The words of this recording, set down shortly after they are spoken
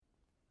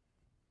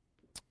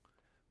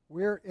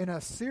We're in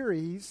a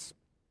series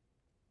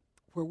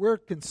where we're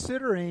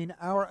considering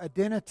our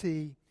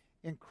identity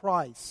in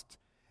Christ.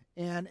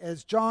 And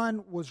as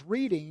John was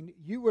reading,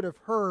 you would have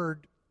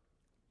heard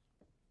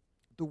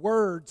the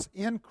words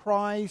in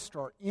Christ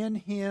or in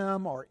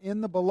Him or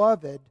in the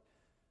Beloved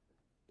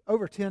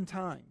over 10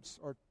 times.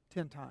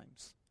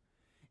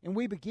 And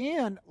we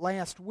began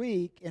last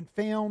week and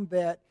found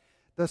that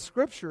the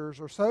Scriptures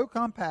are so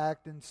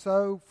compact and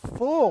so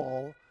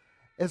full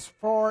as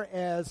far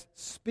as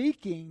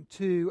speaking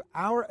to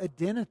our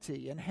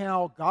identity and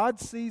how God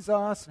sees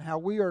us and how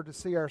we are to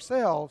see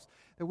ourselves,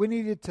 that we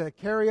needed to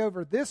carry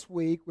over this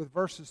week with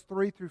verses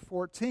 3 through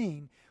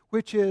 14,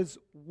 which is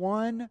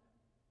one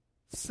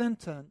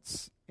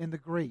sentence in the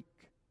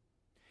Greek.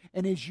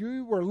 And as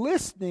you were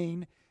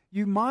listening,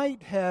 you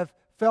might have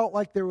felt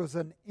like there was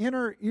an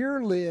inner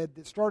earlid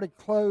that started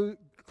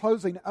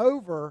closing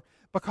over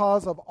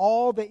because of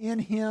all the in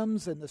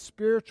Hims and the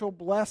spiritual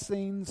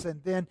blessings,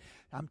 and then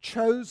I'm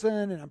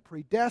chosen and I'm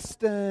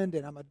predestined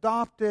and I'm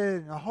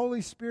adopted and the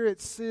Holy Spirit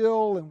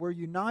seal, and we're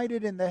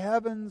united in the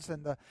heavens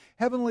and the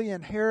heavenly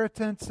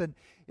inheritance, and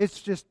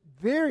it's just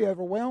very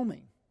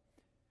overwhelming.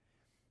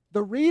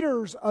 The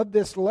readers of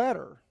this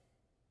letter,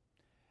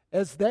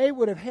 as they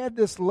would have had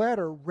this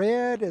letter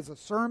read as a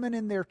sermon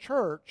in their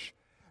church,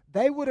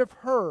 they would have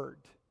heard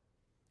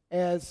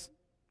as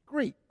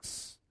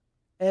Greeks,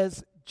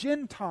 as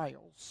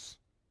Gentiles.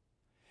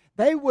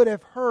 They would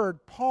have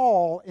heard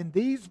Paul in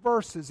these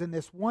verses, in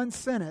this one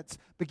sentence,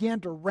 begin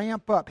to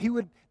ramp up.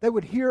 They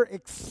would hear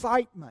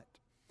excitement.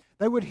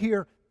 They would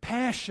hear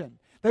passion.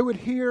 They would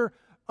hear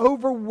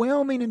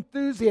overwhelming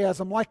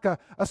enthusiasm, like a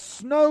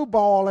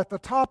snowball at the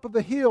top of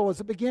a hill. As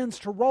it begins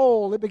to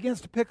roll, it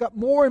begins to pick up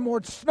more and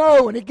more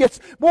snow, and it gets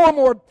more and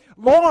more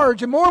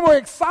large and more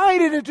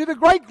excited into the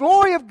great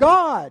glory of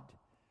God.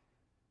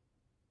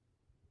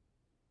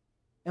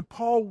 And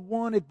Paul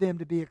wanted them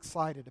to be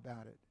excited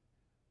about it.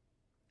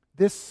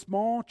 This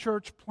small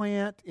church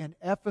plant in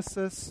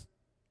Ephesus,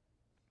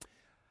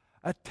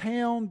 a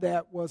town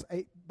that was,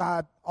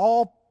 by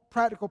all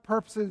practical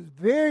purposes,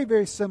 very,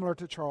 very similar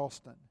to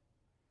Charleston.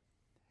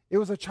 It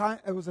was a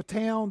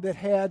town that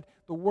had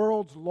the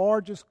world's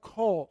largest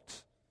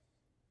cult.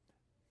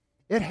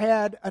 It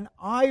had an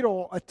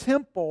idol, a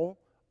temple,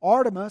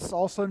 Artemis,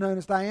 also known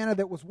as Diana,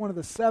 that was one of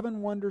the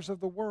 7 wonders of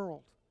the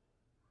world.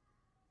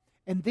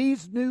 And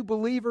these new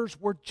believers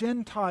were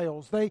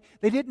Gentiles. They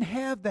didn't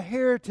have the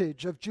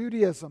heritage of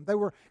Judaism. They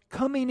were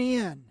coming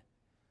in.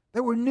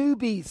 They were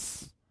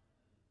newbies.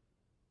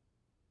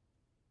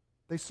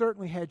 They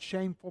certainly had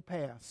shameful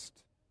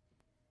past.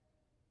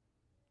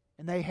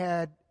 And they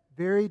had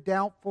very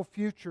doubtful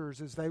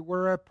futures, as they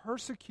were a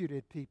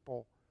persecuted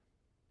people.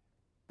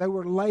 They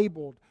were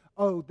labeled,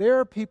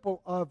 they're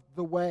people of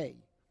the way.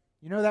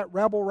 You know that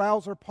rebel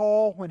rouser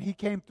Paul, when he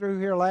came through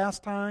here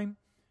last time,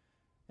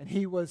 and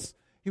he was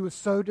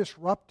so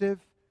disruptive?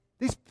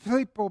 These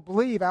people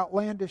believe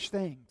outlandish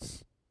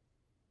things.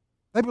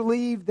 They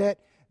believe that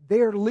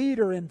their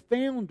leader and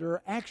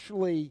founder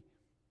actually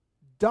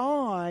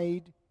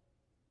died,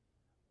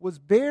 was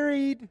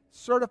buried,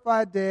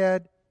 certified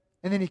dead,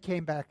 and then he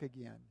came back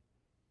again.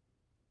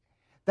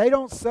 They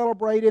don't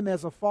celebrate him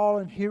as a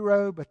fallen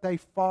hero, but they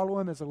follow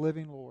him as a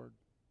living Lord.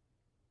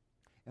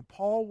 And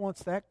Paul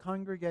wants that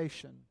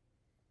congregation,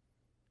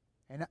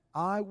 and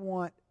I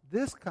want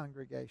this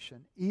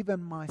congregation,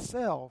 even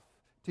myself,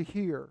 to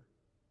hear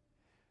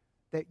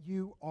that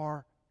you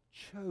are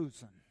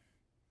chosen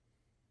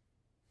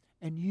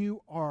and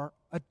you are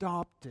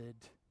adopted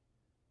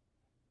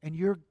and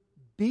you're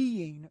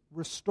being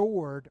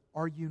restored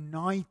or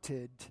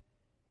united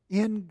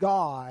in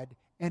God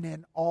and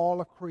in all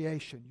of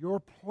creation. Your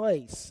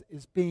place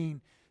is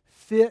being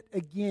fit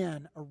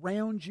again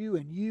around you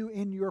and you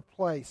in your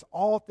place.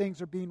 All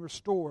things are being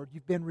restored.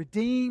 You've been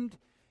redeemed.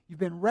 You've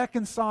been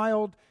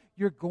reconciled.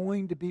 You're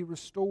going to be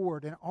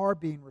restored and are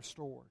being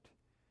restored.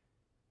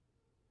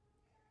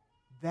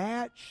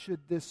 That should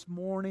this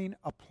morning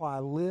apply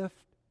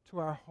lift to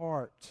our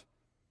heart.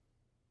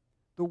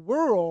 The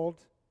world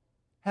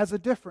has a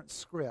different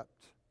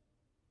script.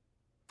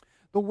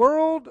 The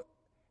world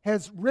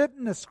has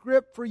written a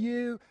script for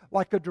you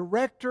like a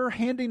director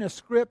handing a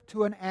script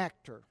to an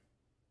actor.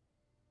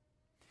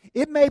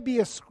 It may be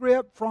a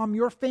script from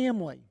your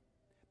family.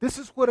 This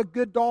is what a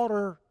good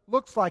daughter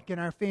looks like in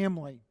our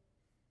family.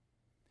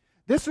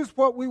 This is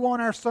what we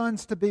want our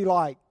sons to be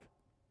like.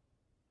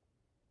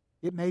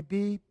 It may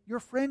be your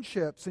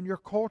friendships and your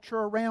culture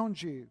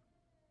around you,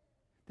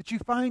 that you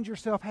find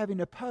yourself having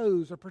to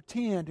pose or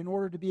pretend in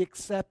order to be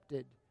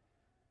accepted.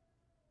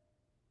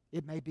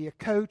 It may be a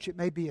coach. It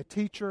may be a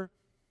teacher.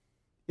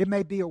 It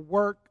may be a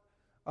work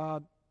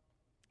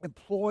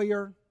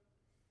employer.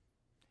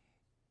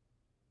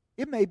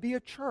 It may be a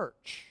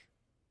church.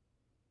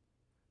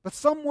 But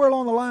somewhere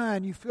along the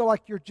line, you feel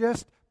like you're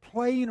just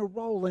playing a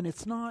role and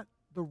it's not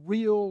the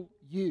real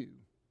you.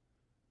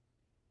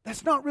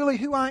 That's not really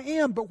who I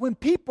am. But when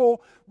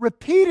people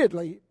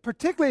repeatedly,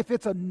 particularly if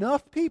it's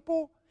enough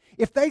people,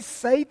 if they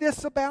say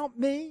this about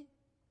me,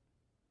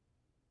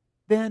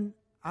 then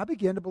I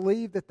begin to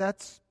believe that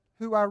that's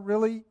who I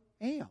really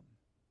am.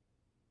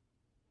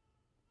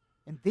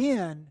 And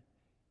then,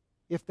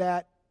 if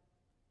that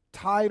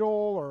title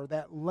or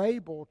that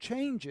label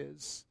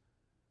changes,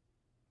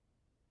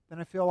 then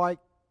I feel like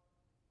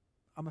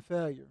I'm a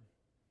failure.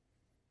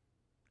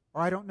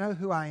 Or I don't know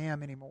who I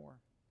am anymore.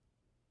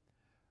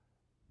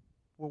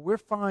 Well, we're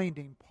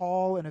finding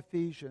Paul in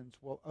Ephesians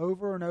will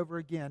over and over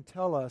again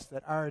tell us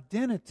that our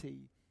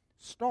identity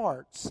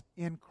starts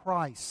in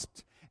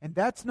Christ. And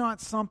that's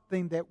not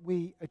something that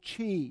we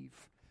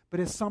achieve, but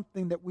it's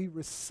something that we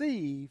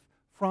receive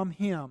from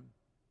Him.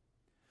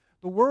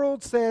 The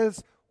world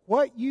says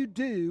what you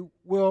do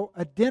will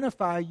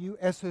identify you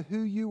as to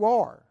who you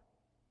are.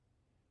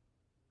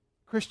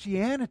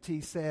 Christianity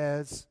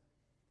says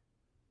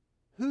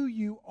who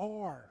you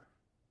are.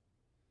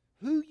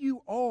 Who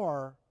you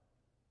are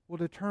will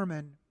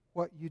determine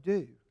what you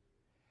do.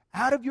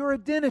 Out of your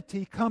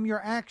identity come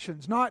your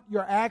actions, not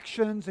your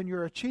actions and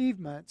your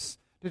achievements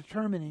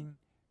determining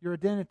your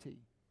identity.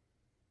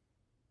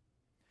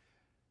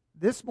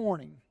 This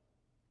morning,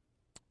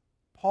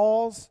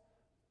 Paul's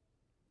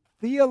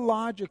he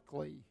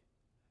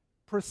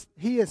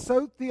is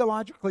so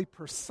theologically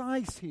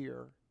precise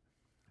here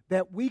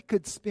that we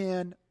could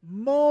spend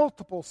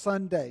multiple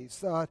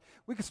Sundays.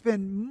 We could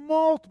spend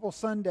multiple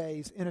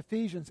Sundays in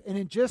Ephesians, and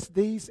in just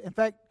these, in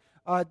fact,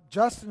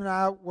 Justin and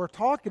I were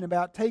talking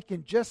about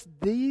taking just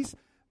these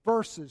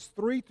verses,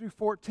 3 through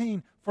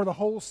 14, for the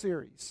whole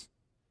series.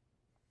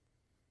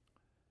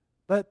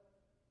 But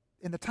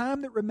in the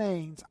time that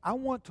remains, I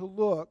want to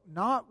look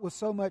not with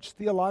so much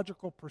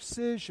theological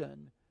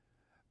precision,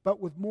 but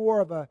with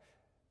more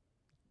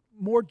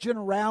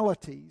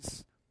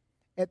generalities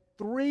at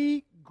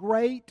three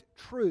great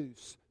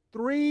truths,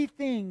 three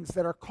things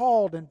that are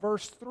called in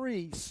verse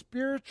 3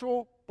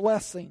 spiritual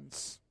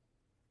blessings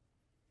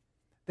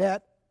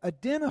that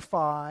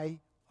identify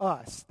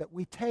us, that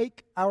we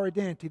take our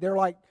identity. They're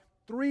like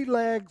three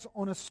legs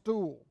on a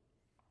stool.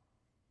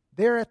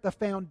 They're at the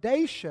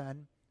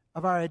foundation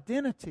of our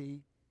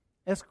identity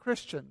as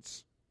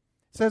Christians.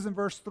 It says in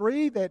verse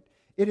 3 that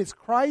it is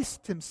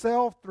Christ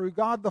Himself, through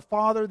God the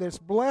Father, that's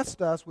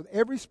blessed us with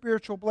every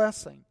spiritual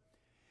blessing.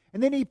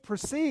 And then he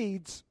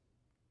proceeds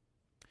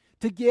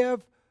to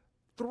give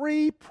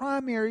three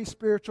primary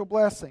spiritual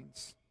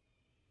blessings.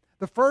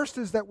 The first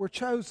is that we're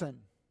chosen,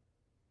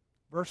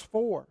 verse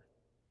 4.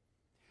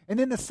 And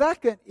then the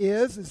second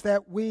is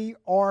that we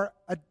are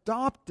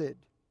adopted,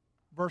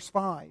 verse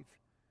 5.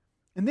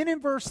 And then in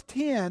verse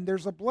 10,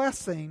 there's a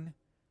blessing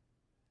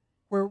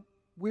where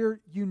we're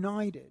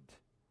united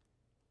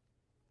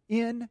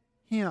in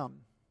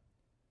Him.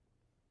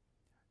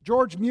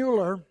 George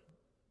Mueller,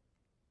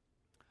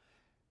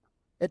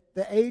 at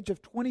the age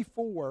of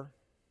 24,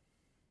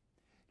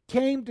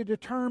 came to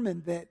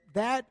determine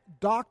that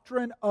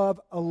doctrine of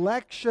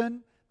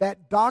election,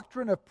 that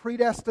doctrine of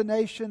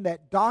predestination,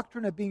 that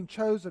doctrine of being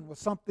chosen was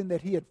something that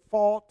he had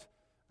fought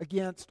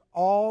against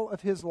all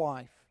of his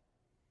life.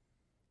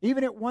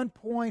 Even at one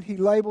point, he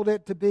labeled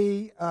it to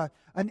be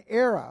an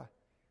error,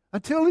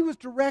 until he was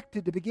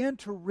directed to begin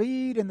to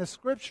read in the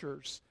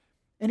Scriptures,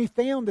 and he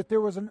found that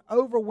there was an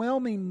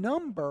overwhelming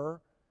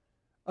number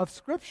of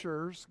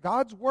Scriptures,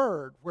 God's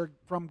Word, where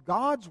from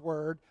God's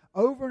Word,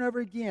 over and over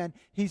again,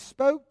 He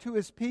spoke to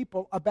His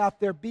people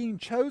about their being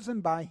chosen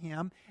by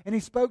Him, and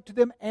He spoke to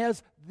them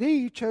as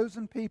the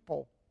chosen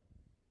people.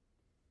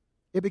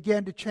 It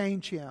began to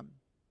change him.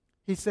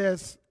 He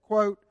says,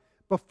 quote,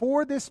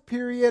 "Before this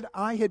period,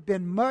 I had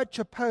been much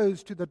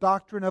opposed to the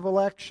doctrine of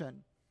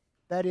election,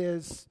 that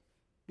is,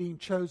 being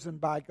chosen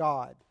by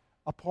God,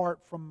 apart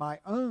from my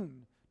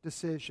own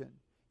decision.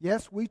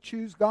 Yes, we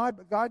choose God,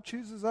 but God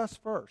chooses us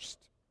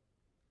first.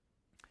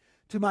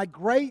 To my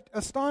great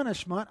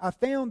astonishment, I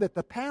found that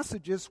the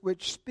passages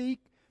which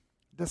speak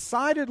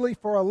decidedly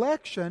for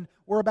election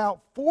were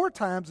about 4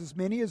 times as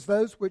many as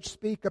those which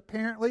speak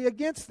apparently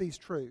against these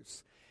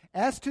truths.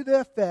 As to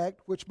the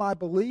effect which my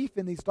belief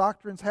in these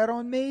doctrines had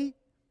on me,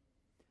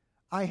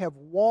 I have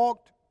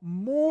walked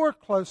more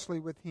closely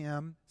with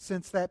Him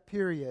since that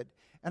period,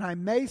 and I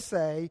may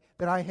say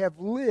that I have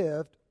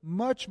lived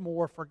much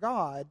more for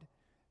God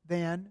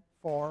than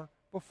for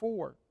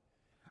before."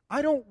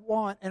 I don't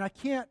want, and I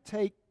can't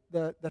take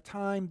the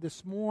time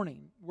this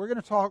morning. We're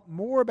going to talk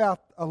more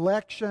about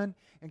election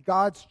and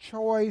God's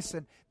choice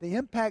and the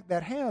impact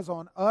that has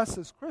on us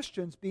as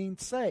Christians being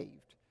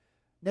saved.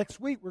 Next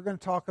week, we're going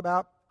to talk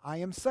about I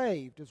am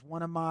saved as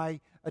one of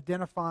my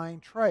identifying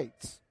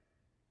traits.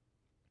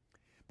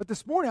 But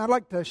this morning, I'd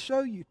like to show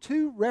you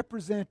 2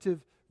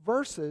 representative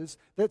verses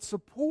that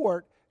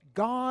support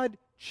God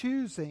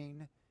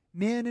choosing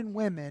men and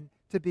women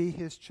to be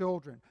His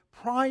children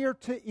prior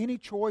to any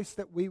choice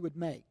that we would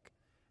make.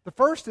 The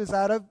first is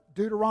out of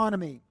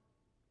Deuteronomy.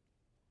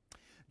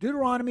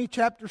 Deuteronomy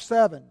chapter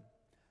 7.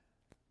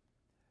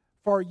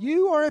 "For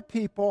you are a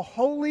people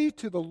holy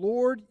to the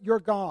Lord your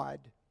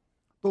God.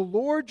 The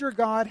Lord your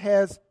God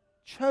has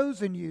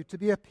chosen you to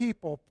be a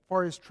people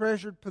for His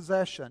treasured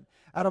possession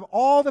out of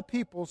all the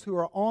peoples who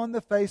are on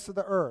the face of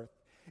the earth.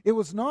 It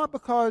was not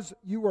because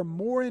you were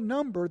more in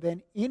number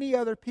than any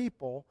other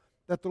people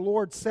that the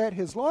Lord set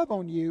his love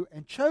on you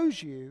and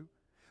chose you,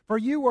 for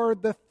you are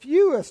the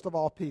fewest of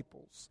all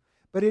peoples.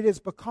 But it is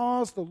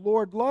because the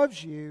Lord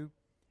loves you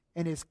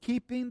and is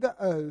keeping the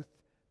oath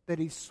that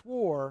he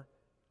swore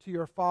to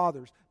your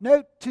fathers.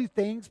 Note two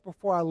things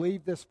before I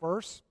leave this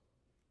verse.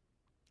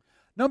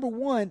 Number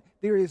one,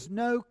 there is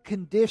no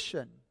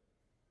condition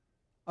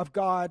of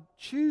God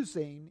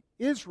choosing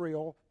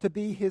Israel to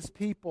be his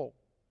people.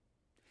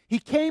 He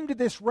came to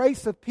this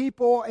race of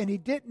people and he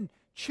didn't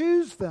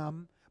choose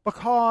them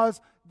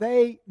because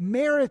they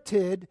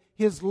merited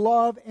his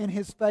love and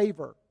his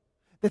favor,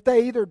 that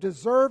they either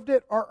deserved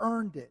it or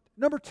earned it.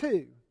 Number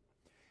two,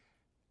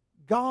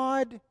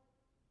 God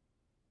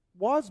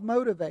was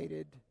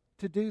motivated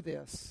to do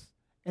this,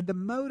 and the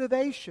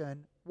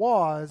motivation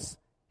was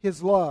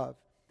his love,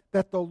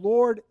 that the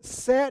Lord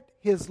set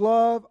his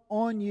love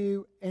on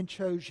you and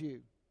chose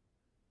you.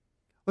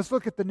 Let's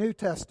look at the New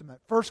Testament,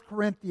 1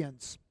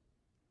 Corinthians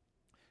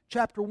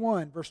chapter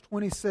 1, verse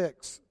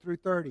 26 through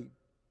 30.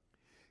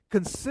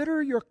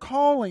 Consider your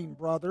calling,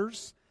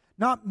 brothers.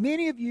 Not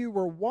many of you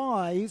were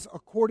wise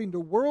according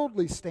to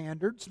worldly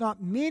standards. Not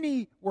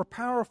many were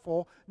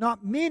powerful.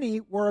 Not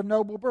many were of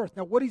noble birth.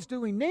 Now, what he's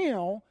doing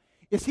now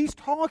is he's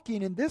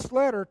talking in this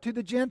letter to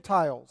the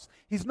Gentiles.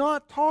 He's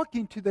not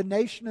talking to the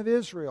nation of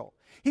Israel.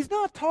 He's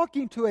not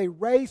talking to a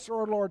race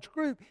or a large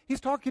group. He's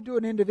talking to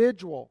an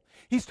individual.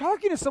 He's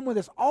talking to someone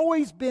that's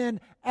always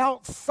been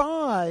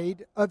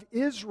outside of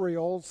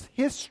Israel's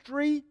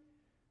history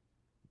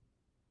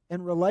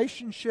and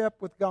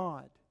relationship with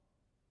God.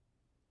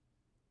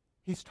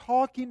 He's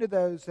talking to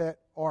those that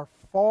are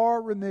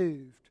far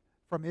removed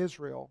from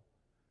Israel.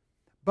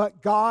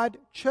 But God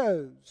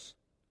chose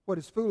what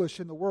is foolish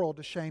in the world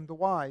to shame the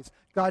wise.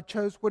 God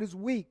chose what is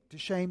weak to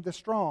shame the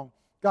strong.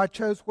 God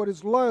chose what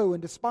is low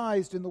and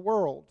despised in the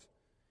world,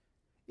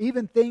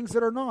 even things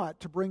that are not,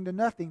 to bring to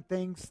nothing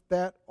things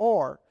that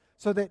are,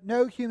 so that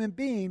no human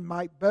being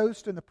might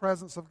boast in the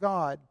presence of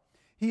God.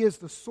 He is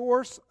the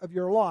source of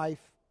your life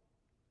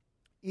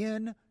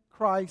in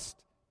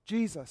Christ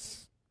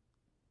Jesus.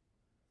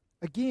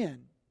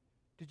 Again,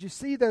 did you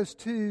see those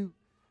two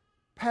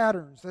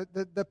patterns?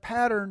 The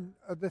pattern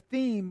of the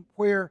theme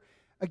where,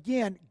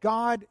 again,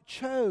 God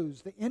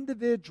chose the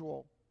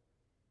individual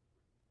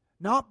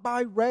not by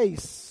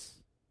race.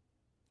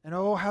 And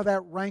oh, how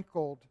that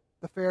rankled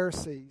the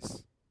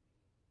Pharisees.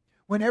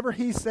 Whenever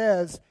he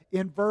says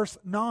in verse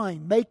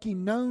 9,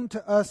 making known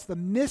to us the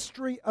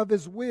mystery of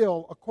his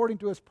will according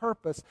to his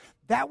purpose,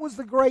 that was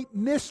the great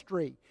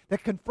mystery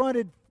that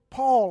confronted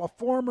Paul, a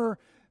former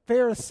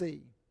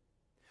Pharisee,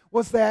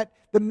 was that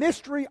the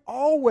mystery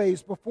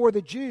always before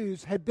the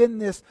Jews had been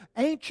this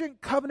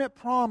ancient covenant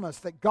promise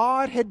that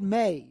God had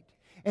made.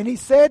 And he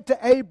said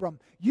to Abram,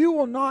 you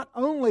will not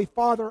only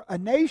father a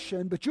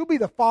nation, but you'll be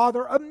the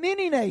father of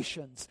many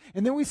nations.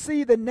 And then we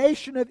see the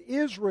nation of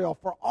Israel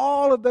for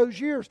all of those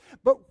years.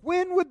 But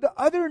when would the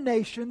other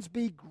nations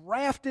be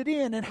grafted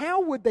in? And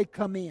how would they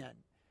come in?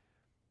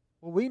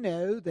 Well, we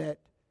know that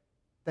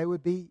they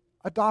would be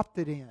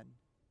adopted in.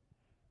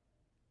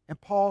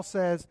 And Paul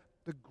says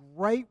the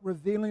great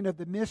revealing of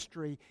the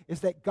mystery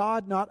is that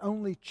God not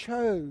only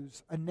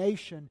chose a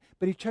nation,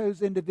 but he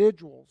chose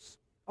individuals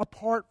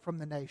apart from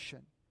the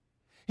nation.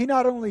 He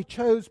not only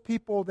chose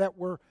people that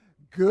were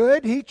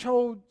good, he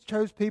chose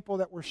people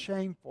that were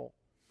shameful.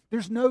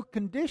 There's no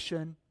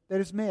condition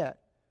that is met.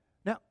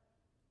 Now,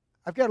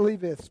 I've got to leave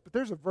this, but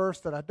there's a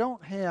verse that I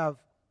don't have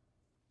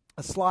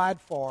a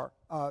slide for.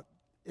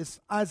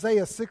 It's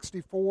Isaiah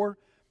 64,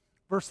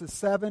 verses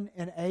 7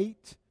 and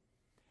 8.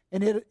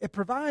 And it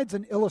provides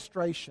an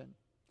illustration.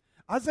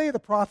 Isaiah the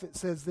prophet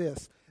says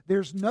this,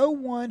 there's no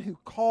one who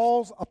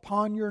calls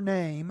upon your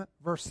name,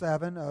 verse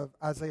 7 of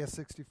Isaiah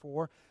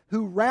 64,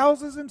 who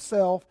rouses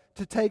himself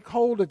to take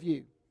hold of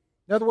you.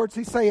 In other words,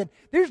 he's saying,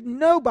 there's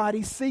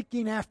nobody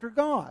seeking after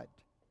God.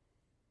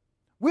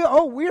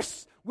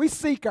 We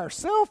seek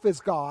ourselves as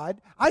God.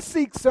 I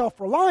seek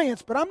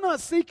self-reliance, but I'm not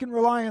seeking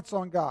reliance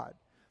on God.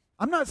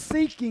 I'm not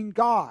seeking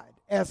God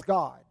as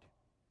God.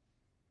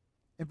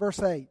 In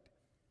verse 8,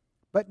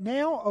 but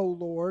now, O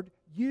Lord,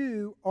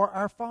 you are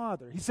our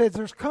Father. He says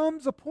there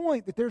comes a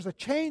point that there's a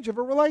change of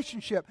a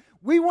relationship.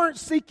 We weren't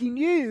seeking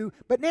you,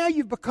 but now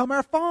you've become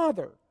our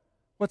Father.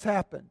 What's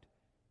happened?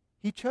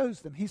 He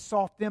chose them. He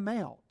sought them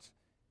out.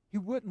 He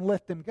wouldn't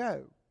let them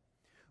go.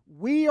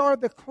 We are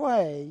the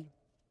clay,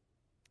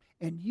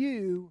 and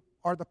you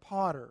are the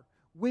potter.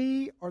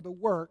 We are the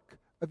work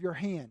of your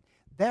hand.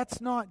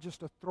 That's not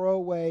just a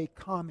throwaway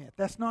comment.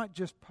 That's not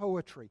just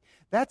poetry.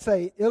 That's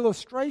an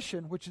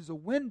illustration, which is a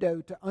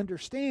window to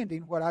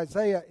understanding what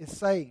Isaiah is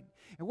saying.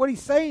 And what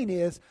he's saying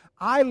is,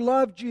 I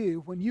loved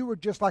you when you were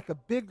just like a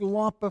big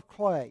lump of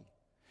clay.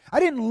 I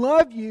didn't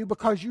love you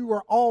because you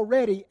were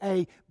already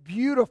a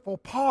beautiful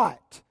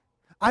pot.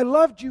 I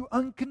loved you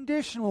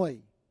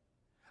unconditionally.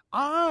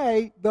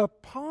 I, the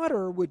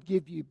potter, would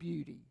give you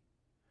beauty.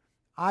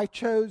 I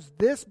chose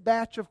this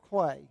batch of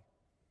clay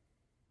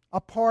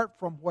apart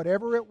from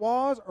whatever it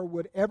was or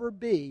would ever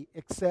be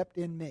except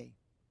in me.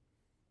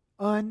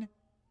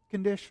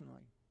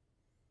 Unconditionally.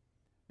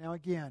 Now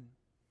again,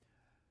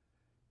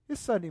 It's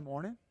Sunday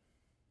morning,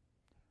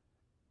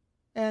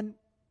 and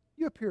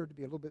you appear to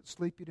be a little bit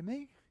sleepy to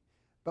me.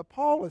 But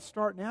Paul is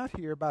starting out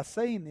here by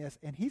saying this,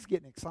 and he's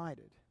getting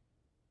excited.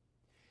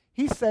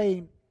 He's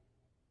saying,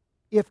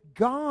 if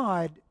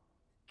God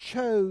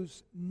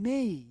chose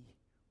me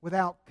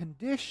without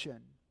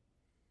condition,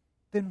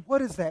 then what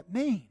does that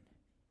mean?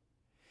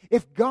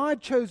 If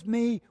God chose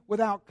me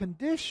without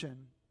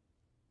condition,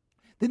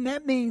 then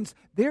that means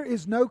there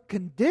is no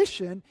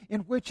condition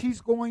in which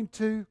He's going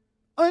to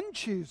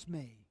unchoose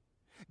me.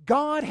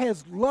 God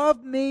has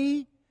loved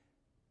me,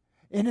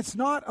 and it's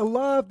not a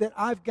love that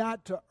I've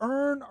got to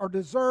earn or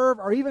deserve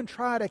or even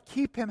try to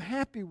keep Him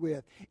happy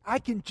with. I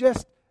can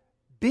just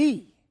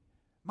be.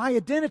 My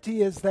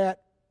identity is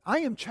that I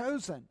am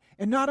chosen.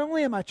 And not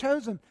only am I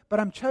chosen, but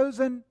I'm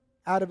chosen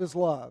out of His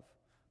love.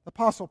 The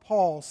Apostle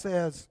Paul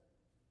says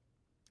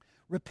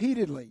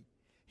repeatedly,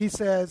 he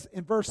says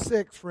in verse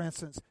 6, for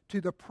instance, to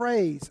the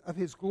praise of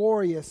His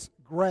glorious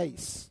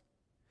grace.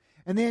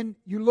 And then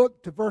you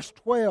look to verse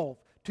 12,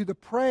 to the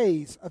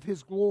praise of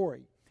His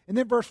glory. And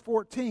then verse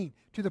 14,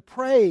 to the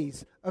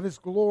praise of His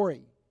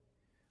glory.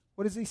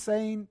 What is he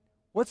saying?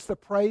 What's the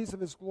praise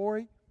of His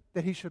glory?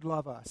 That He should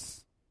love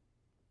us.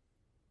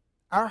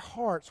 Our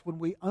hearts, when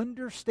we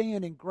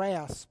understand and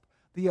grasp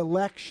the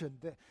election,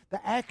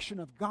 the action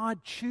of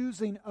God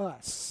choosing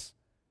us,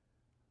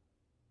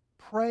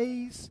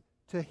 praise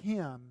to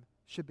Him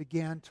should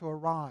begin to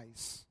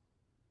arise.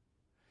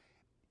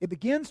 It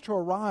begins to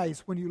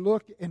arise when you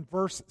look in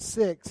verse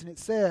 6, and it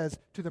says,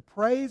 to the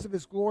praise of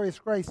His glorious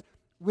grace,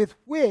 with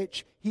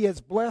which He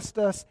has blessed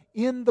us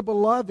in the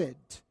Beloved.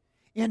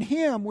 In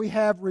Him we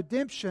have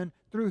redemption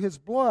through His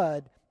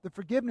blood, the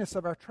forgiveness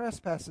of our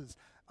trespasses,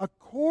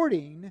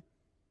 according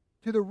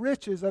to the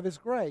riches of His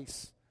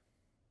grace.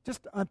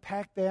 Just to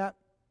unpack that.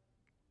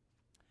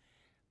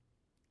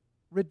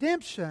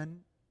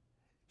 Redemption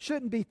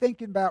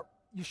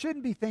you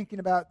shouldn't be thinking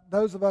about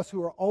those of us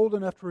who are old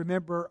enough to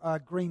remember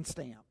green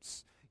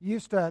stamps. You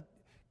used to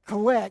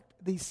collect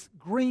these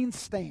green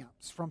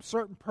stamps from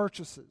certain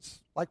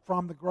purchases, like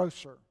from the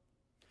grocer.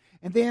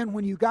 And then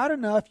when you got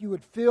enough, you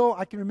would fill,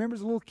 I can remember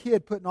as a little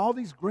kid putting all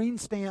these green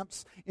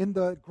stamps in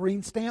the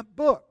green stamp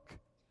book.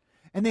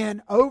 And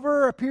then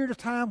over a period of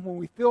time when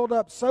we filled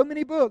up so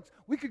many books,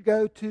 we could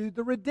go to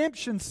the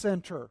Redemption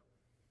Center.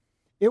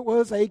 It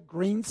was a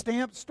green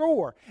stamp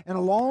store. And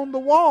along the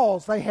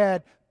walls, they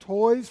had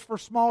toys for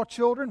small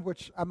children,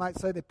 which I might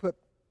say they put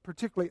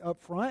particularly up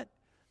front.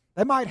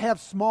 They might have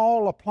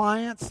small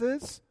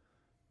appliances,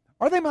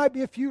 or they might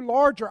be a few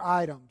larger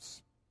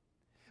items.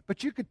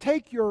 But you could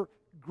take your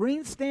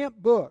green stamp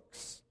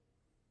books,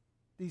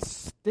 these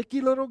sticky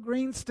little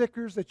green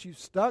stickers that you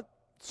stuck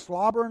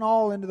slobber and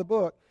all into the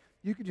book,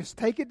 you could just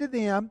take it to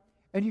them,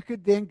 and you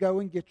could then go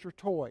and get your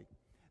toy.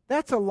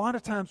 That's a lot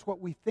of times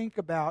what we think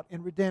about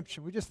in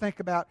redemption. We just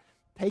think about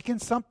taking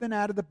something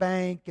out of the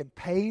bank and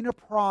paying a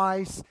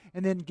price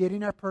and then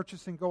getting our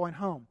purchase and going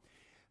home.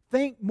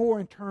 Think more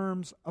in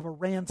terms of a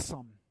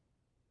ransom.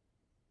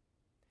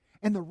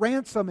 And the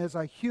ransom is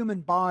a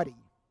human body,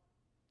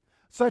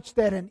 such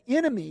that an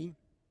enemy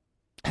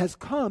has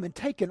come and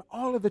taken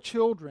all of the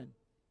children.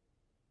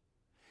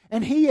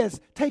 And he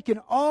has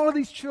taken all of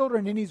these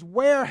children and he's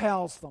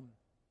warehoused them.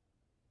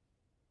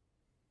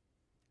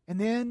 And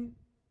then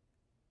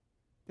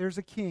there's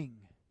a king.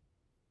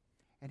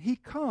 And he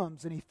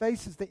comes and he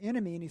faces the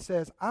enemy and he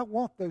says, I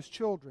want those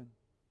children.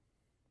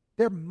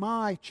 They're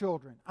my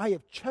children. I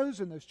have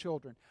chosen those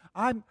children.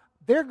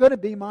 They're going to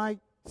be my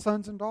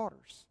sons and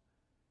daughters.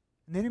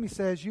 And the enemy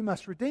says, you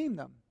must redeem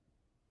them.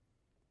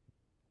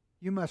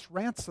 You must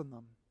ransom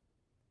them.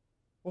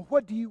 Well,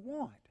 what do you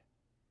want?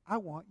 I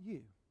want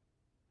you.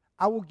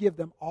 I will give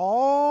them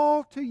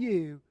all to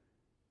you,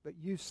 but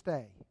you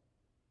stay.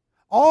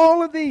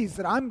 All of these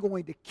that I'm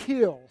going to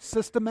kill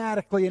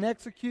systematically and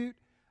execute,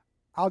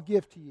 I'll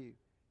give to you,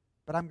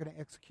 but I'm going to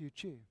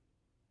execute you.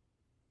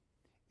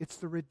 It's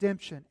the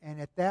redemption, and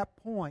at that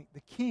point,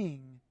 the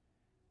king,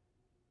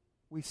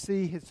 we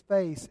see his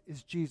face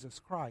is Jesus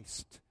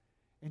Christ.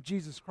 And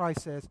Jesus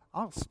Christ says,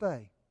 I'll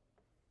stay.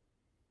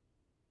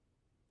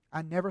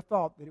 I never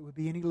thought that it would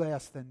be any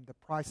less than the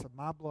price of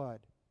my blood.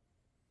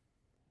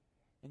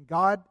 And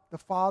God the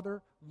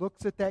Father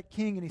looks at that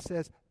king and he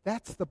says,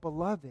 that's the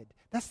beloved.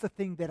 That's the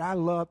thing that I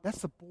love.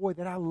 That's the boy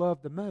that I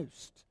love the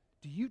most.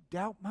 Do you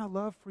doubt my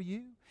love for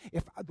you?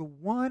 If the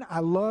one I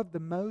love the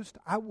most,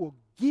 I will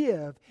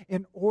give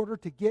in order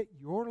to get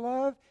your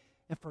love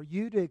and for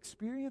you to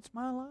experience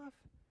my love?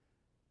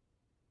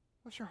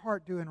 What's your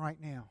heart doing right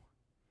now?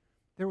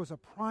 There was a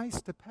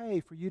price to pay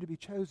for you to be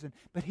chosen,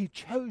 but he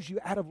chose you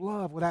out of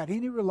love without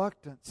any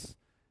reluctance.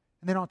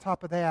 And then on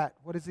top of that,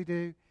 what does he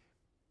do?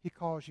 He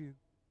calls you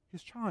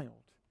his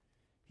child.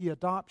 He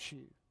adopts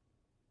you.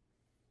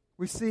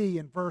 We see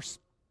in verse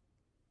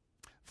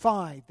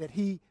 5 that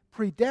he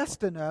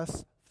predestined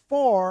us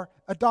for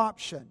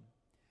adoption.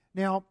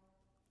 Now,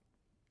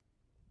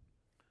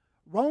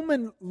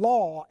 Roman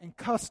law and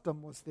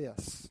custom was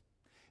this,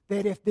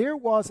 that if there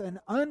was an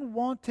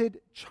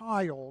unwanted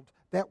child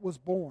that was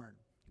born,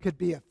 Could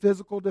be a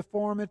physical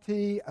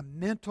deformity, a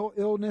mental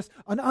illness,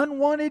 an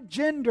unwanted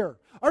gender,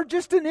 or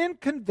just an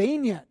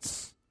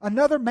inconvenience,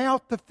 another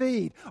mouth to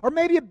feed, or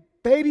maybe a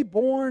baby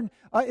born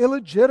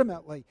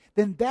illegitimately.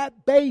 Then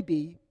that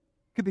baby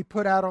could be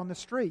put out on the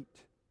street.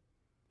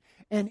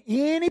 And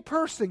any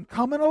person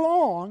coming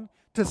along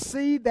to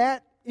see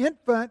that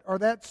infant or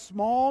that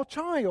small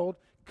child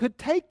could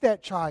take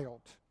that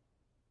child.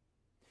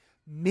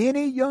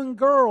 Many young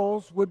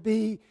girls would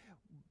be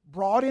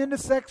brought into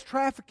sex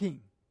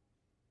trafficking.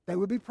 They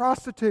would be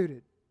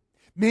prostituted.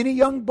 Many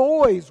young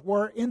boys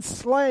were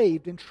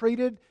enslaved and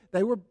treated,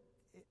 they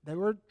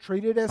were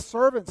treated as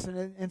servants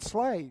and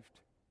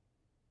enslaved.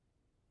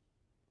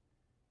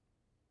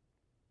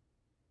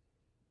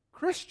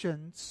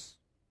 Christians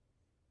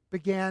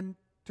began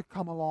to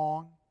come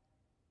along,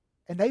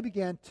 and they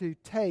began to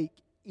take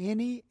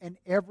any and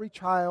every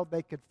child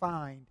they could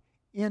find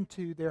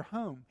into their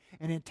home.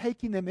 And in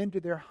taking them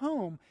into their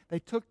home, they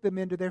took them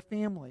into their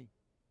family.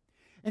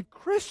 And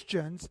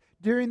Christians,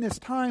 during this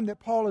time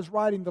that Paul is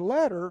writing the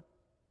letter,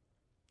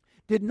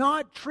 did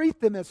not treat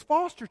them as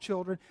foster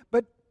children,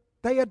 but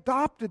they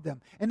adopted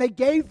them, and they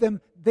gave them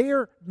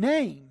their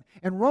name.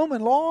 And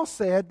Roman law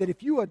said that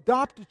if you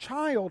adopt a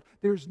child,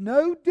 there's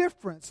no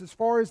difference as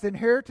far as the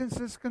inheritance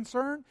is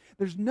concerned.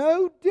 There's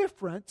no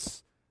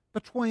difference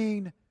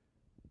between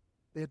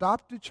the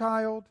adopted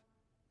child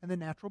and the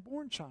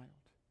natural-born child.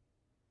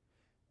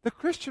 The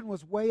Christian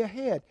was way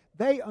ahead.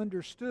 They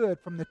understood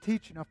from the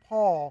teaching of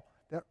Paul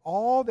that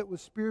all that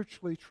was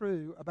spiritually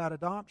true about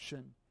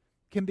adoption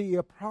can be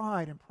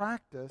applied and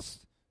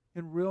practiced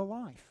in real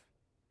life.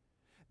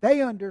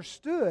 They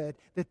understood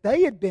that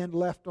they had been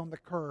left on the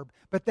curb,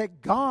 but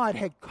that God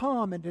had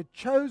come and had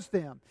chose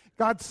them.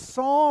 God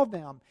saw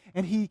them,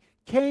 and He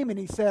came and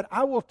He said,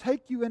 I will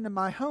take you into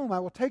my home, I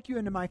will take you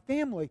into my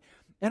family,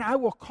 and I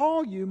will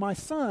call you my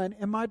son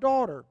and my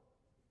daughter.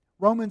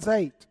 Romans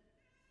 8.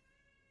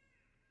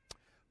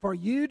 For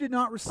you did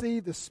not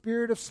receive the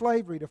spirit of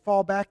slavery to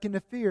fall back into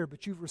fear,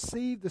 but you've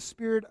received the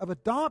spirit of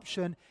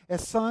adoption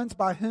as sons,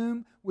 by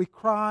whom we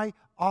cry,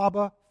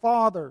 Abba,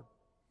 Father.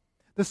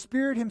 The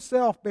Spirit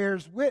Himself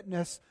bears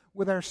witness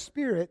with our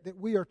spirit that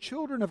we are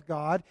children of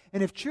God,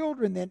 and if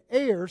children, then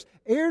heirs,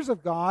 heirs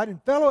of God,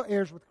 and fellow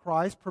heirs with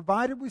Christ,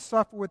 provided we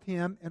suffer with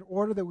Him in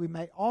order that we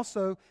may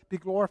also be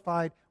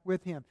glorified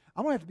with Him.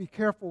 I'm going to have to be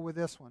careful with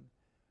this one.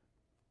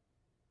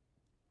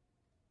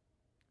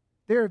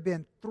 There have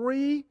been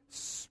 3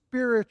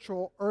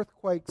 spiritual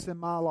earthquakes in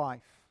my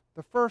life.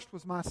 The first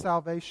was my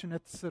salvation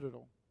at the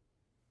Citadel.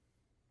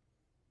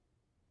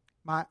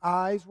 My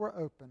eyes were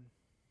open.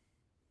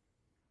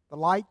 The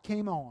light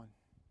came on.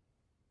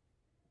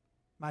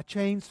 My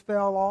chains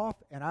fell off,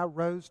 and I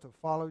rose to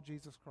follow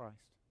Jesus Christ.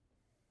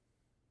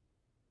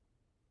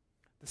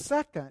 The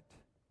second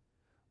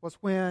was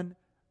when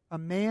a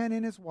man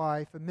and his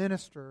wife, a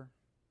minister,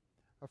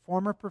 a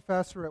former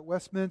professor at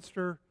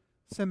Westminster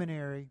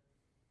Seminary,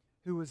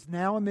 who was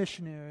now a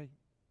missionary,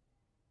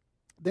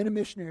 then a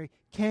missionary,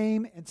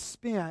 came and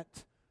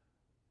spent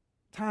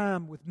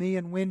time with me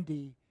and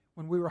Wendy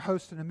when we were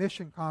hosting a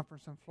mission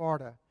conference in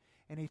Florida.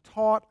 And he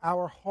taught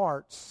our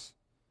hearts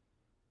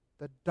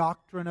the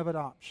doctrine of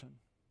adoption.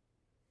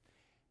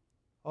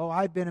 Oh,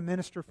 I'd been a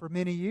minister for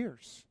many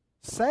years,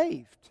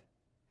 saved,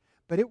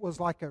 but it was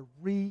like a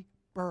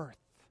rebirth.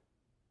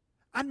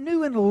 I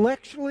knew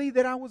intellectually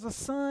that I was a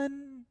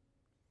son,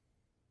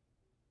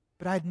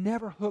 but I'd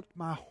never hooked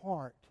my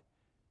heart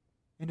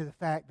into the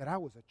fact that I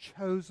was a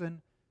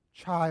chosen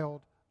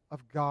child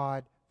of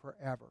God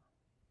forever.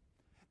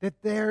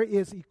 That there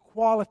is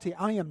equality.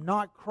 I am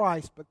not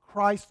Christ, but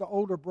Christ, the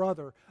older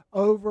brother,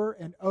 over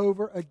and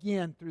over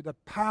again through the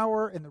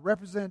power and the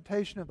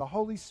representation of the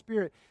Holy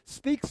Spirit,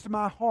 speaks to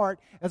my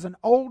heart as an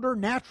older,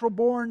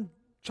 natural-born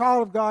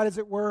child of God, as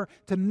it were,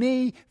 to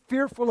me,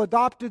 fearful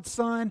adopted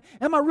son.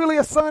 Am I really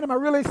a son? Am I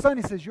really a son?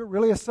 He says, you're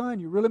really a son.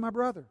 You're really my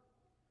brother.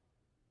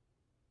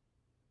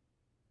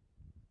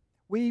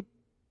 We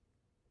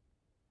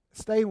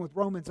staying with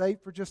Romans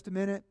 8 for just a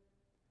minute.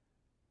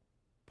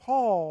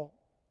 Paul,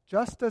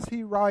 just as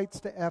he writes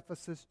to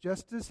Ephesus,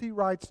 just as he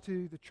writes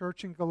to the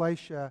church in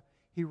Galatia,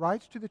 he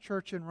writes to the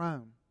church in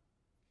Rome.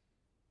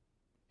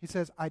 He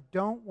says, I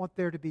don't want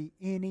there to be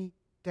any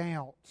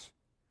doubt.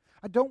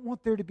 I don't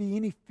want there to be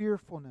any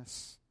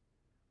fearfulness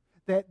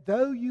that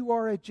though you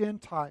are a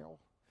Gentile,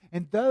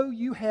 and though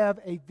you have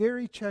a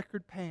very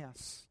checkered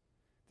past,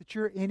 that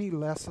you're any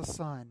less a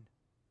son.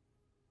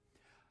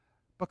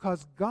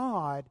 Because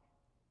God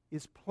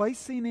is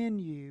placing in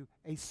you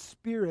a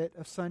spirit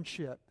of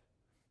sonship.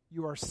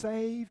 You are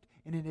saved,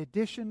 and in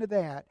addition to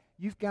that,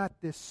 you've got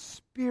this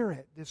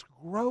spirit, this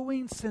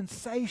growing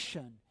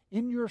sensation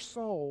in your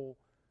soul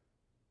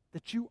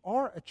that you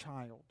are a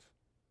child.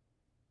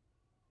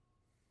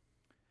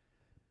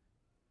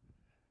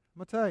 I'm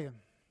going to tell you,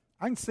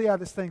 I can see how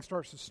this thing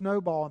starts to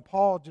snowball, and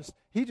Paul just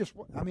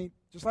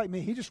like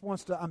me, he just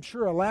wants to, I'm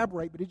sure,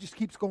 elaborate, but he just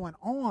keeps going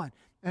on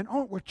and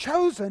on. We're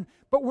chosen,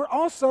 but we're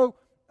also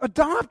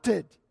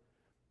adopted.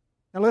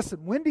 Now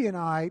listen, Wendy and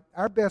I,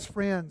 our best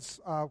friends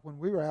when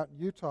we were out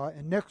in Utah,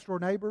 and next door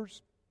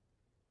neighbors,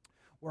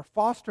 were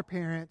foster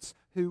parents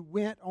who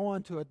went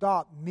on to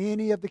adopt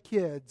many of the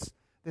kids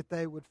that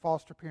they would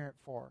foster parent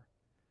for.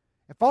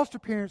 And foster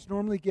parents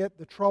normally get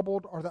the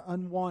troubled or the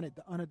unwanted,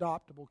 the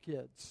unadoptable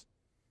kids.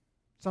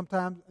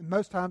 Sometimes, and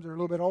most times, they're a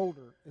little bit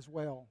older as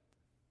well.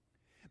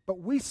 But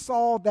we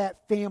saw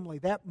that family,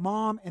 that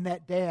mom and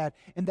that dad,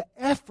 and the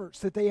efforts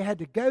that they had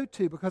to go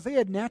to, because they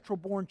had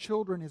natural-born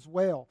children as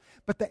well,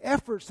 but the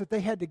efforts that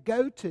they had to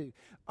go to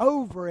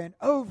over and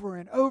over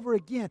and over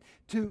again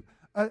to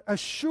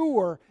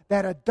assure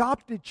that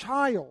adopted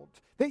child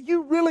that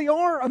you really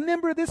are a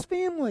member of this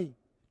family.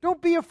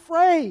 Don't be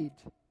afraid.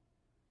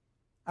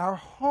 Our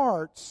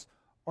hearts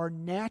are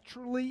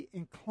naturally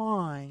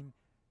inclined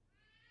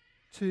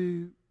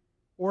to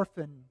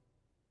orphanhood.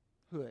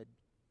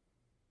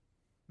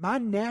 My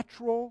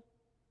natural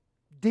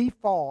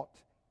default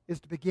is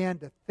to begin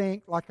to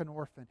think like an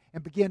orphan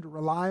and begin to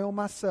rely on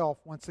myself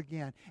once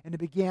again and to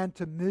begin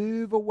to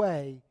move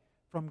away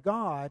from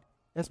God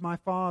as my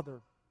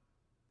Father.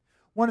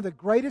 One of the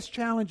greatest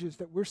challenges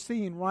that we're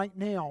seeing right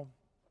now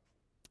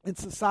in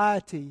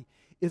society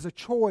is a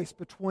choice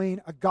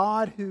between a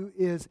God who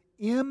is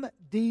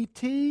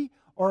MDT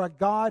or a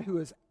God who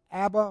is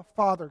Abba,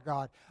 Father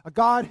God. A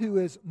God who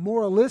is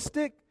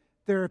moralistic,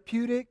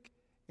 therapeutic,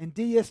 and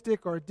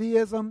deistic or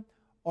deism,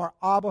 or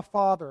Abba,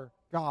 Father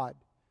God.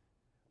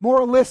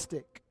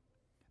 Moralistic.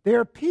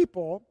 There are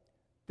people,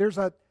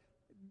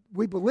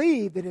 we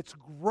believe that it's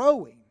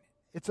growing.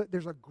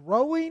 There's a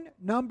growing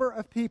number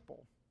of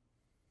people.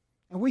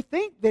 And we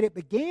think that it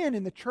began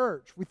in the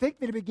church. We think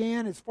that it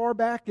began as far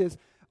back as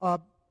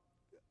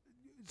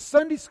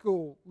Sunday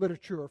school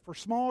literature for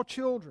small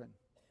children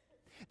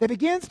that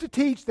begins to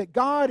teach that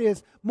God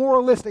is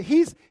moralistic.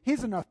 He's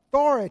an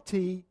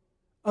authority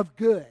of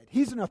good.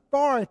 He's an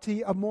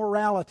authority of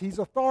morality. He's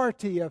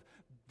authority of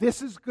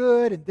this is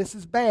good and this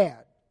is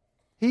bad.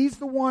 He's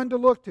the one to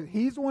look to.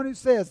 He's the one who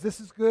says this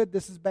is good,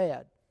 this is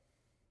bad.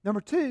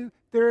 Number two,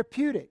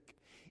 therapeutic.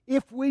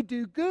 If we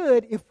do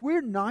good, if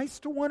we're nice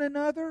to one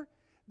another,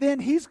 then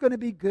He's going to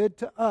be good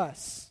to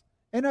us.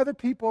 And other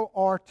people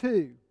are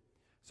too.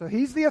 So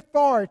He's the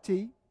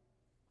authority.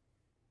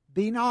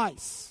 Be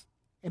nice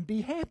and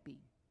be happy.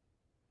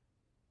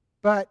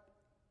 But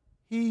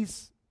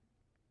He's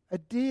a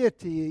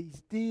deity.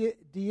 He's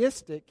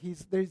deistic.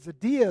 There's a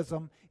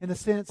deism in the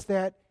sense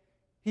that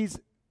He's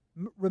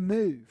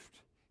removed.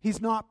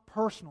 He's not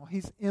personal.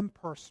 He's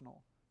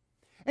impersonal.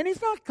 And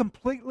He's not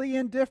completely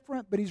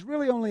indifferent, but He's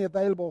really only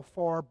available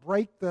for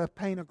break the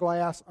pane of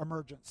glass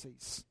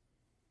emergencies.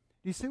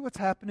 Do you see what's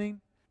happening?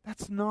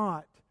 That's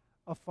not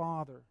a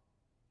Father.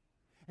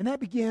 And that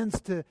begins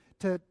to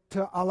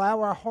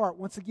allow our heart,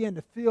 once again,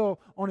 to feel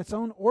on its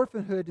own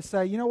orphanhood to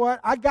say, you know what,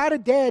 I got a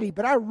daddy,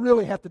 but I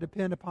really have to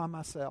depend upon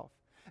myself.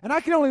 And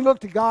I can only look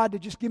to God to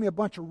just give me a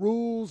bunch of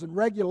rules and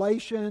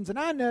regulations. And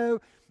I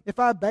know if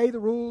I obey the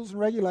rules and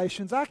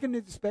regulations, I can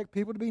expect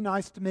people to be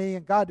nice to me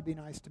and God to be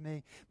nice to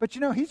me. But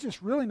you know, He's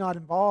just really not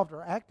involved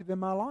or active in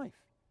my life.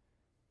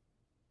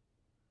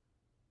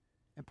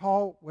 And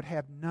Paul would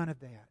have none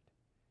of that.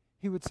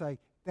 He would say,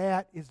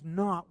 that is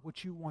not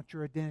what you want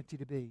your identity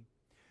to be.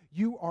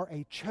 You are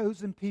a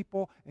chosen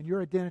people, and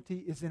your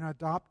identity is an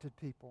adopted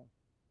people.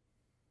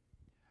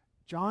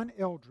 John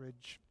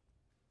Eldredge,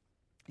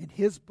 in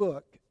his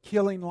book,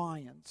 Killing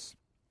Lions,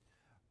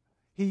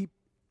 he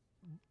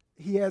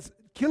has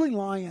Killing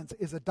Lions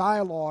is a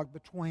dialogue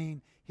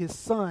between his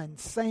son,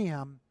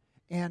 Sam,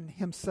 and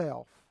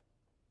himself.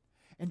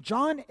 And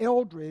John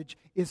Eldredge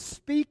is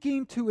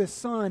speaking to his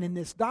son in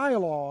this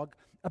dialogue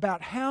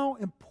about how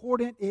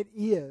important it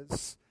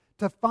is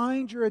to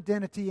find your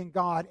identity in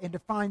God and to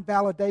find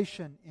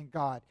validation in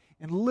God.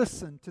 And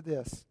listen to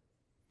this.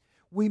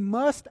 We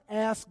must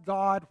ask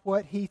God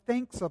what He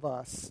thinks of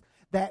us.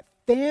 That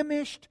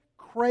famished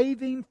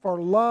craving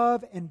for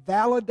love and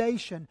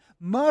validation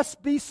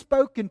must be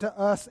spoken to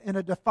us in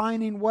a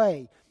defining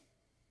way.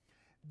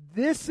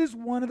 This is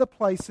one of the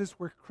places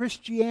where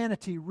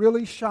Christianity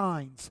really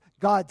shines.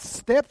 God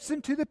steps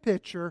into the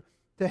picture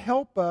to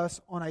help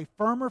us on a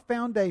firmer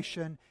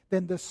foundation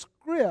than the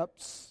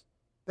scripts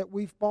that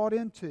we've bought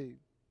into.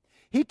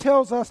 He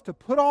tells us to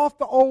put off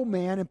the old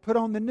man and put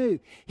on the new.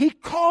 He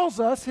calls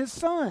us His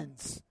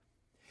sons.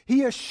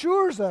 He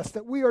assures us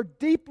that we are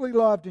deeply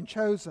loved and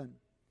chosen.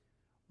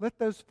 Let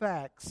those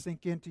facts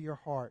sink into your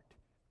heart,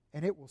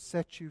 and it will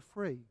set you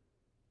free.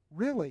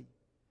 Really,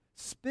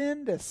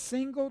 spend a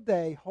single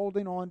day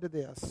holding on to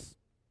this.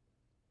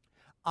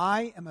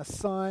 I am a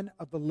son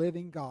of the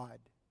living God.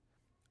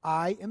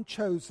 I am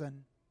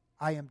chosen.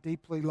 I am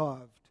deeply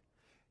loved.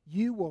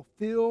 You will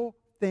feel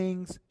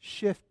things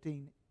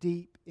shifting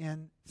deep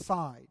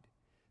inside.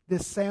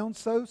 This sounds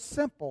so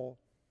simple,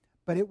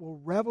 but it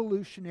will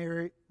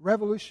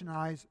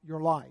revolutionize your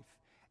life.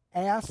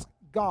 Ask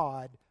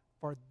God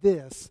for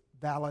this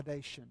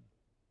validation.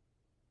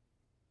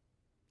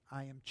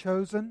 I am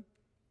chosen.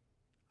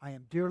 I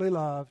am dearly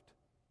loved.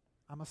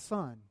 I'm a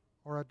son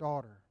or a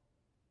daughter.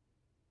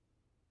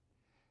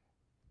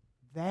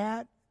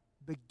 That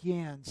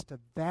begins to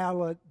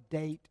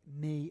validate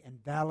me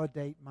and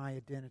validate my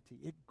identity.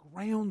 It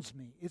grounds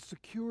me, it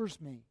secures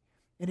me,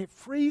 and it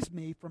frees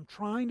me from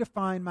trying to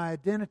find my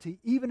identity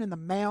even in the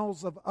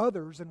mouths of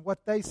others and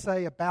what they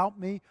say about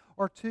me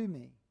or to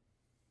me.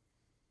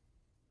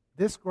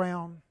 This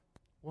ground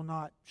will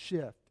not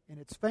shift, and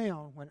it's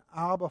found when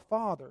Abba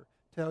Father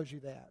tells you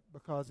that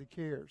because He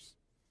cares.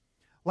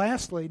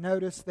 Lastly,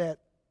 notice that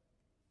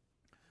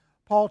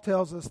Paul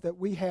tells us that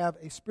we have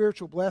a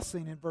spiritual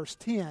blessing in verse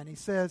 10. He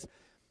says,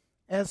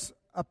 as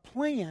a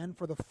plan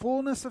for the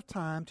fullness of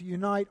time to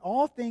unite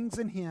all things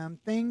in Him,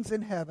 things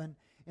in heaven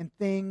and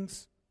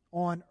things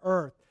on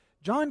earth.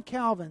 John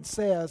Calvin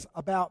says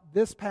about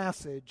this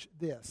passage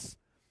this: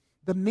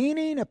 the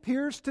meaning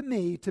appears to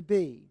me to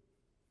be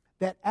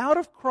that out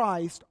of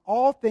Christ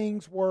all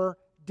things were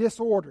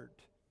disordered.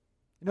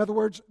 In other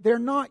words, they're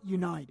not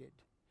united.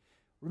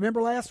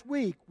 Remember last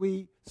week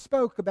we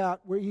spoke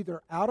about we're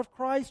either out of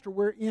Christ or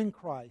we're in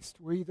Christ.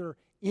 We're either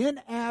in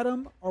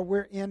Adam or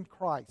we're in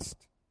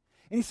Christ.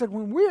 And he said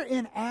when we're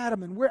in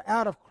Adam and we're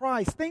out of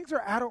Christ, things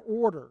are out of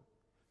order.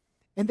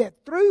 And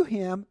that through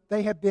Him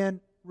they have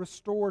been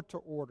restored to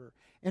order.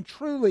 And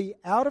truly,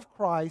 out of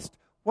Christ,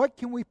 what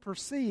can we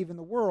perceive in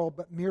the world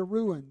but mere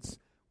ruins?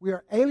 We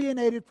are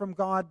alienated from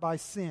God by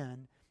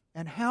sin.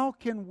 And how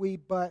can we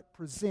but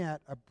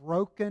present a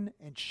broken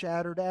and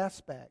shattered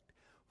aspect?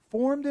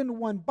 Formed into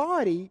one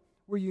body,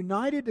 we're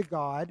united to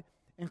God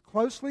and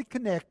closely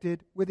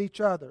connected with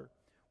each other.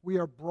 We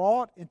are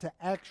brought into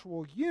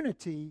actual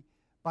unity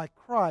by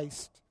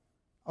Christ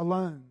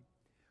alone.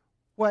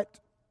 What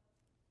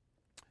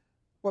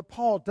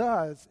Paul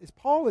does is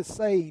Paul is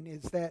saying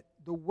is that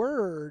the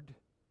word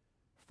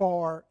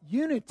for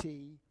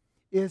unity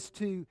is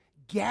to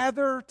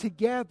gather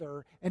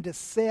together and to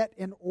set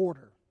in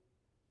order.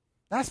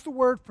 That's the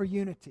word for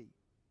unity.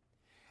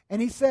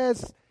 And he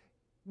says,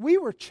 we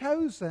were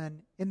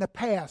chosen in the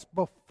past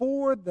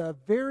before the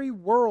very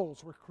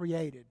worlds were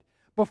created.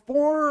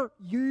 Before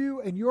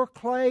you and your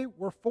clay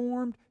were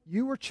formed,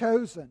 you were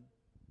chosen.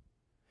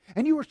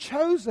 And you were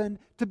chosen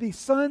to be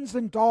sons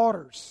and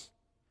daughters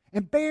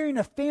and bearing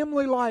a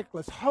family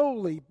likeness,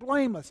 holy,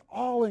 blameless,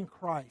 all in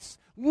Christ,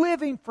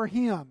 living for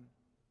Him.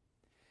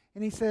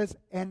 And he says,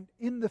 and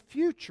in the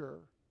future,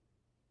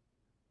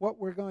 what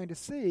we're going to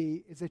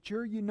see is that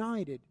you're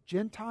united,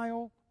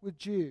 Gentile with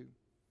Jew,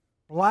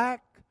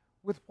 black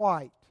with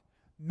white,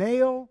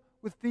 male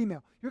with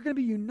female. You're going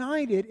to be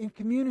united in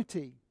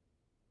community.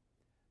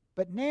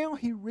 But now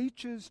he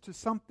reaches to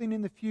something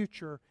in the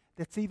future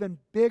that's even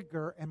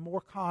bigger and more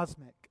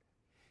cosmic.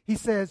 He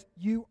says,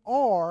 you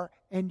are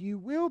and you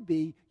will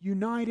be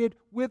united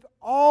with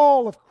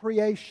all of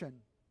creation.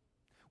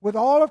 With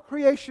all of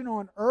creation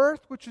on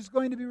earth, which is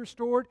going to be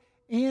restored,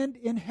 and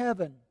in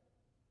heaven.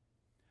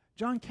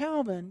 John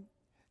Calvin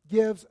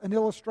gives an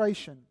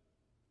illustration.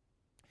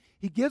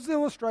 He gives the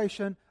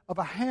illustration of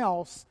a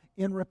house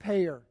in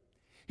repair.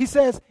 He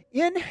says,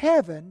 in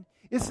heaven,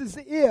 it's as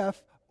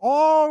if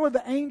all of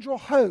the angel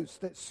hosts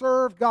that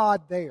serve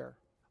God there,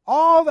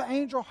 all the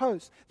angel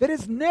hosts that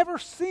has never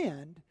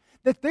sinned,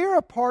 that they're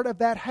a part of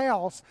that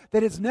house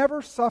that has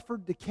never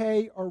suffered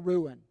decay or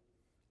ruin.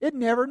 It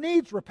never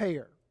needs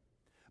repair.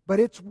 But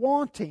it's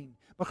wanting,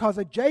 because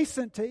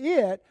adjacent to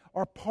it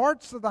are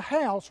parts of the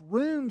house,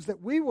 rooms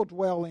that we will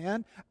dwell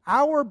in,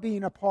 our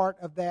being a part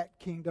of that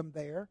kingdom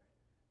there,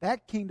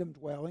 that kingdom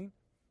dwelling,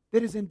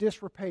 that is in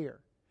disrepair.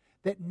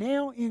 That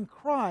now in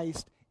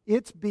Christ,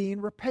 it's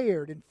being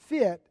repaired and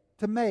fit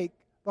to make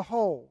the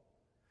whole.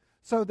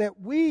 So that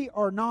we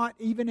are not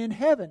even in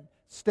heaven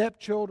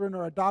stepchildren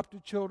or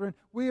adopted children.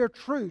 We are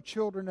true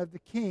children of the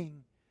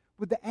King,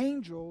 with the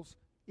angels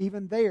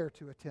even there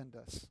to attend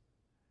us.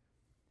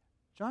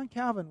 John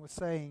Calvin was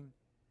saying,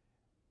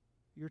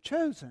 you're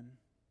chosen,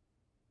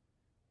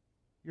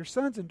 you're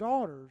sons and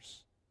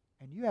daughters,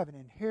 and you have an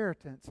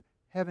inheritance,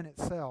 heaven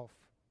itself,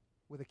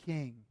 with a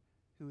King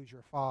who is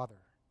your Father.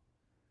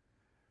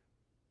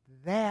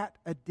 That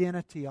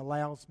identity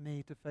allows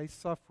me to face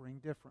suffering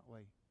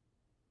differently.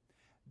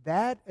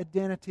 That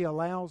identity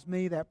allows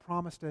me, that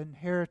promised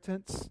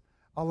inheritance,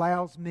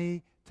 allows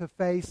me to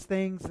face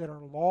things that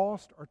are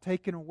lost or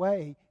taken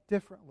away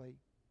differently.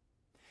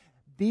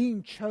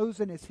 Being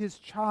chosen as His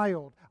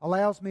child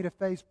allows me to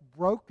face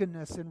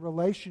brokenness in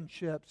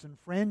relationships and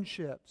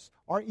friendships,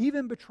 or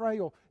even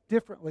betrayal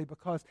differently,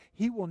 because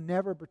He will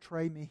never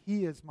betray me.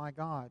 He is my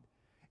God.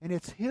 And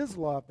it's His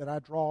love that I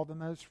draw the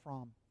most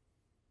from.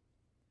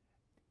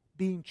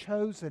 Being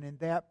chosen in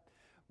that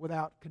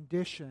without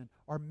condition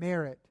or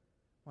merit,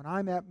 when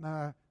I'm at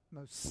my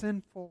most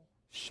sinful,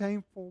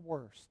 shameful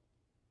worst,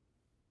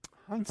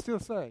 I can still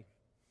say,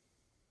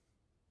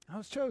 I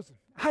was chosen.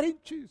 I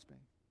didn't choose me.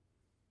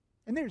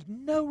 And there's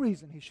no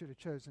reason He should have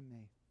chosen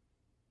me.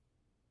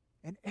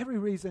 And every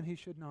reason He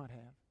should not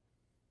have.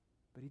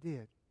 But He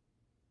did.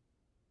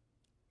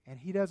 And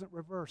He doesn't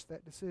reverse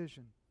that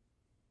decision.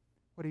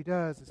 What He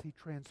does is He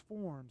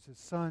transforms His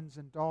sons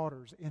and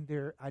daughters in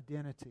their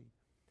identity.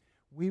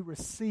 We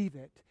receive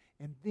it,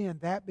 and then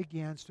that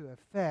begins to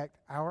affect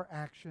our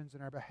actions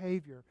and our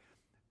behavior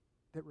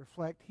that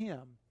reflect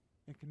Him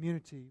in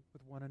community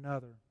with one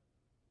another.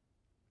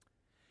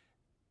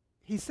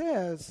 He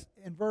says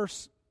in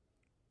verse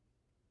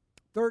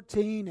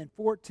 13 and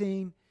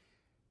 14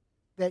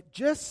 that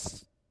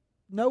just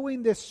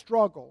knowing this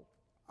struggle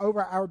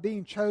over our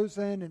being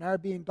chosen and our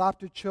being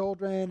adopted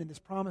children and this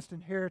promised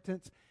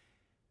inheritance,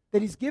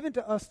 that He's given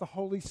to us the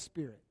Holy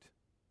Spirit.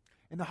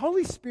 And the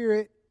Holy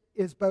Spirit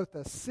is both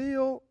a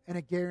seal and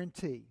a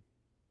guarantee.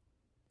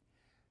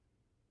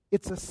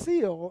 It's a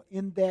seal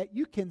in that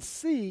you can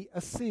see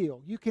a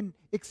seal. You can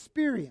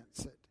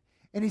experience it.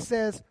 And he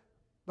says,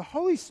 the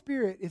Holy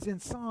Spirit is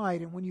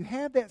inside, and when you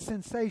have that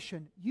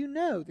sensation, you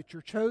know that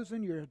you're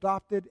chosen, you're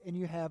adopted, and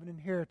you have an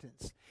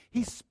inheritance.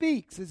 He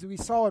speaks, as we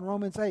saw in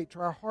Romans 8, to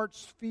our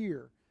heart's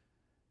fear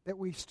that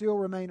we still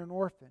remain an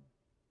orphan.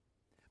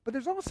 But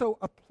there's also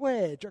a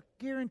pledge, a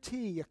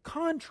guarantee, a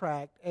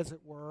contract, as it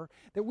were,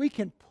 that we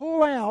can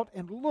pull out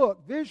and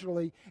look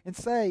visually and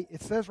say,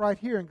 it says right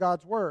here in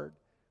God's Word,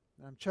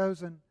 that I'm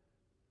chosen,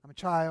 I'm a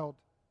child,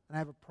 and I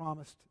have a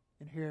promised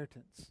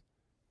inheritance.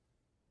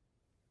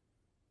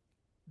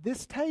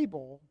 This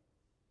table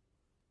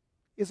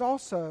is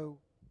also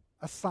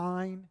a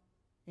sign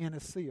and a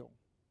seal.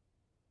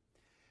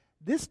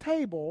 This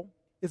table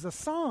is a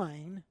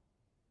sign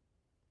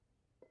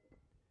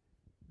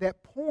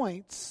that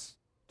points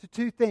to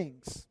two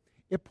things.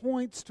 It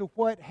points to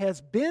what has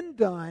been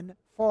done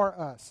for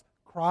us.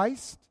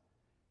 Christ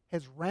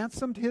has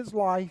ransomed His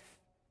life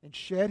and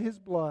shed His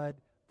blood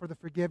for the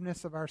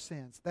forgiveness of our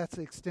sins. That's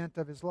the extent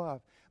of His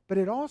love. But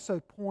it also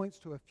points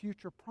to a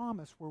future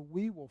promise where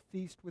we will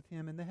feast with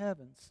Him in the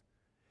heavens.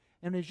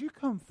 And as you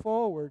come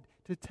forward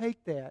to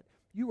take that,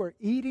 you are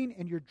eating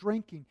and you're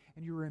drinking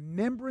and you're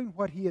remembering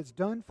what He has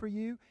done for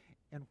you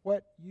and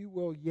what you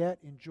will yet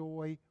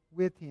enjoy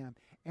with Him.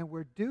 And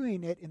we're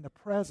doing it in the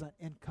present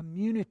in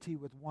community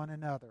with one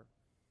another.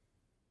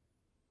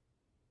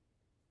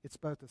 It's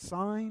both a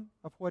sign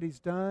of what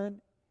He's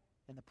done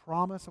and the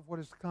promise of what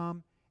is to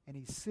come, and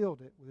He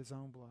sealed it with His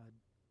own blood.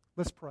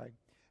 Let's pray.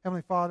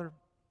 Heavenly Father,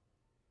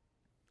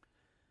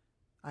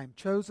 I am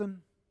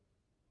chosen,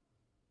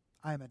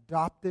 I am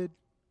adopted,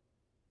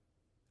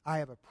 I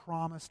have a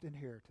promised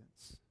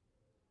inheritance.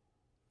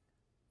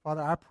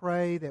 Father, I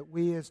pray that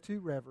we as two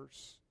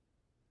rivers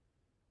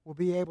will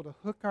be able to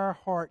hook our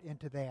heart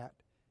into that.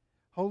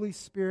 Holy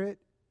Spirit,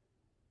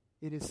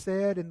 it is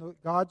said in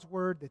God's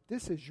Word that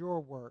this is your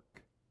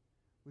work.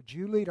 Would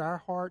you lead our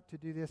heart to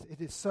do this? It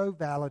is so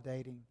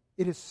validating.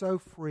 It is so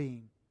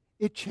freeing.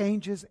 It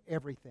changes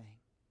everything.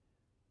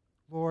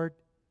 Lord,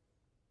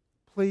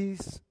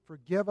 please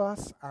forgive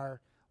us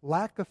our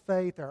lack of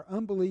faith, our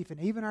unbelief,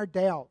 and even our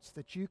doubts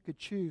that you could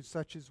choose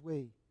such as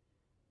we.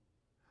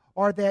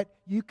 Or that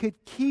you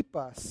could keep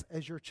us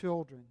as your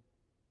children.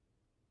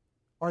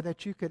 Or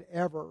that you could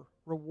ever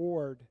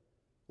reward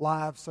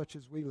lives such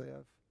as we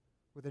live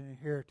with an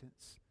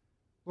inheritance.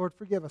 Lord,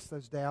 forgive us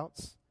those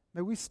doubts.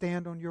 May we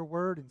stand on your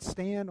word and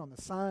stand on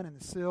the sign and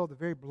the seal, the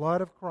very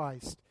blood of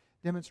Christ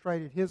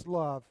demonstrated His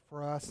love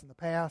for us in the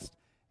past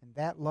and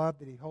that love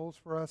that He holds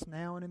for us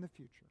now and in the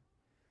future.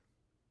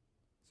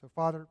 So,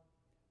 Father,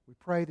 we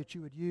pray that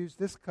you would use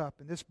this cup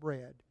and this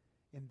bread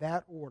in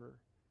that order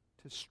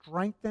to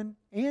strengthen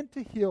and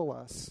to heal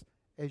us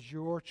as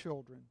your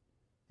children.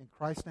 In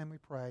Christ's name we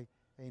pray,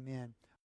 amen.